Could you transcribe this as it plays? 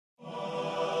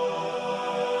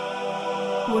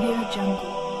Audio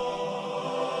Jungle.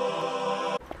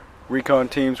 Recon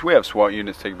teams, we have SWAT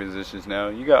units taking positions now.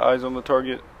 You got eyes on the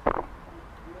target?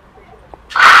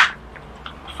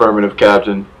 Affirmative,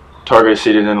 Captain. Target is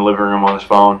seated in the living room on his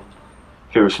phone.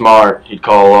 If he was smart, he'd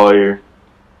call a lawyer.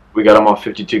 We got him on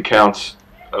 52 counts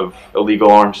of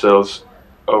illegal arms sales.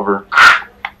 Over.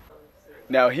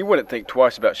 Now, he wouldn't think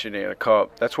twice about shooting at a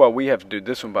cop. That's why we have to do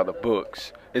this one by the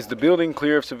books. Is the building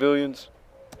clear of civilians?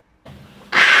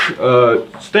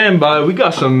 Stand by. We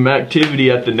got some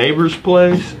activity at the neighbor's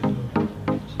place.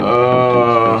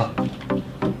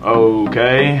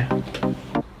 Okay.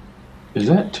 Is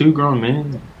that two grown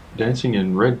men dancing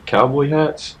in red cowboy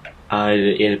hats?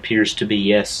 It appears to be,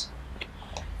 yes.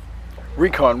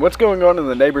 Recon, what's going on in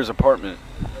the neighbor's apartment?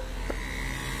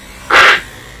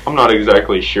 I'm not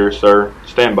exactly sure, sir.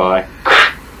 Stand by.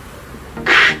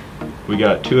 We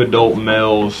got two adult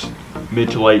males, mid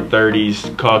to late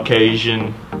 30s,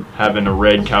 Caucasian, having a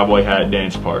red cowboy hat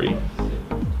dance party.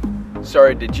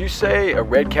 Sorry, did you say a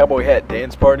red cowboy hat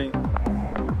dance party?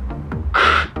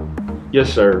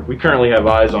 Yes, sir. We currently have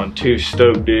eyes on two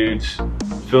stoked dudes,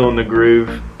 feeling the groove,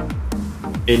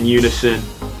 in unison,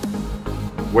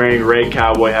 wearing red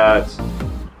cowboy hats,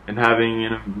 and having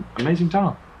an amazing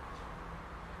time.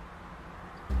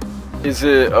 Is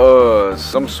it,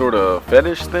 some sort of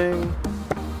fetish thing?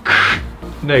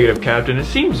 Negative, Captain. It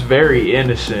seems very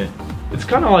innocent. It's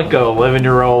kind of like a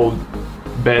 11-year-old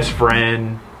best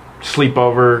friend,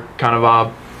 sleepover kind of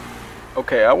vibe.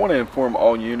 Okay, I want to inform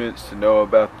all units to know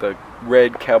about the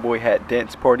red cowboy hat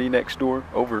dance party next door.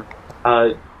 Over.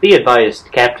 Be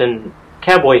advised, Captain.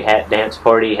 Cowboy hat dance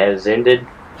party has ended.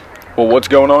 Well, what's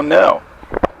going on now?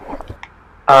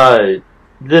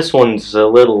 This one's a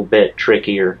little bit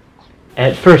trickier.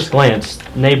 At first glance,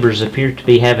 neighbors appear to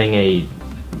be having a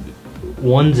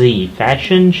onesie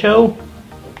fashion show.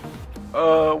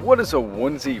 What is a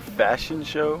onesie fashion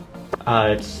show?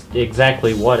 It's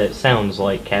exactly what it sounds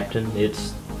like, Captain.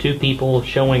 It's two people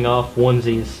showing off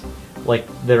onesies like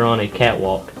they're on a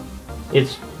catwalk.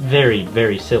 It's very,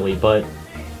 very silly, but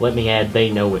let me add, they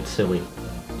know it's silly.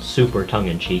 Super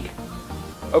tongue-in-cheek.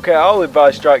 Okay, I'll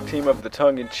advise strike team of the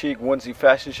tongue-in-cheek onesie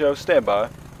fashion show. Stand by.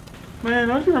 Man,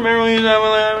 don't you remember when you was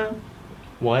having that?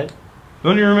 What?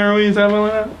 Don't you remember when you was having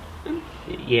that?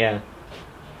 Yeah.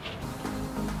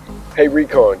 Hey,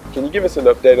 Recon, can you give us an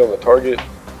update on the target?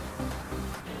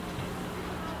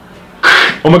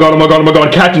 Oh my god, oh my god, oh my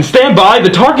god, Captain, stand by! The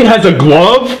target has a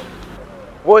glove?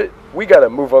 What? We gotta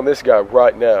move on this guy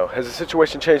right now. Has the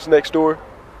situation changed next door?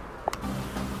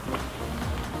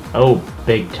 Oh,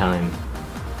 big time.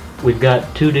 We've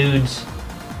got two dudes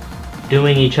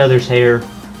doing each other's hair,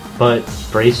 but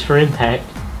brace for impact,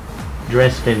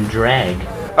 dressed in drag.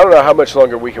 I don't know how much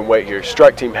longer we can wait here.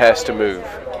 Strike team has to move.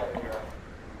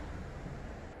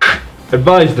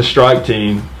 Advise the strike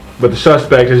team, but the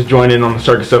suspect has joined in on the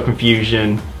circus of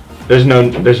confusion. There's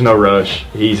no rush.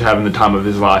 He's having the time of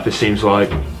his life, it seems like.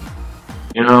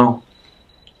 You know,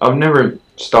 I've never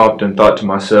stopped and thought to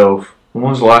myself, when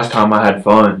was the last time I had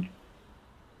fun?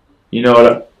 You know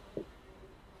what?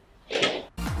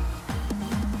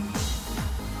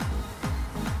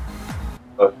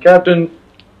 Captain,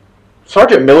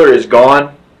 Sergeant Miller is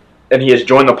gone, and he has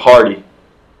joined the party.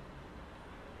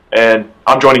 And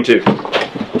I'm joining too.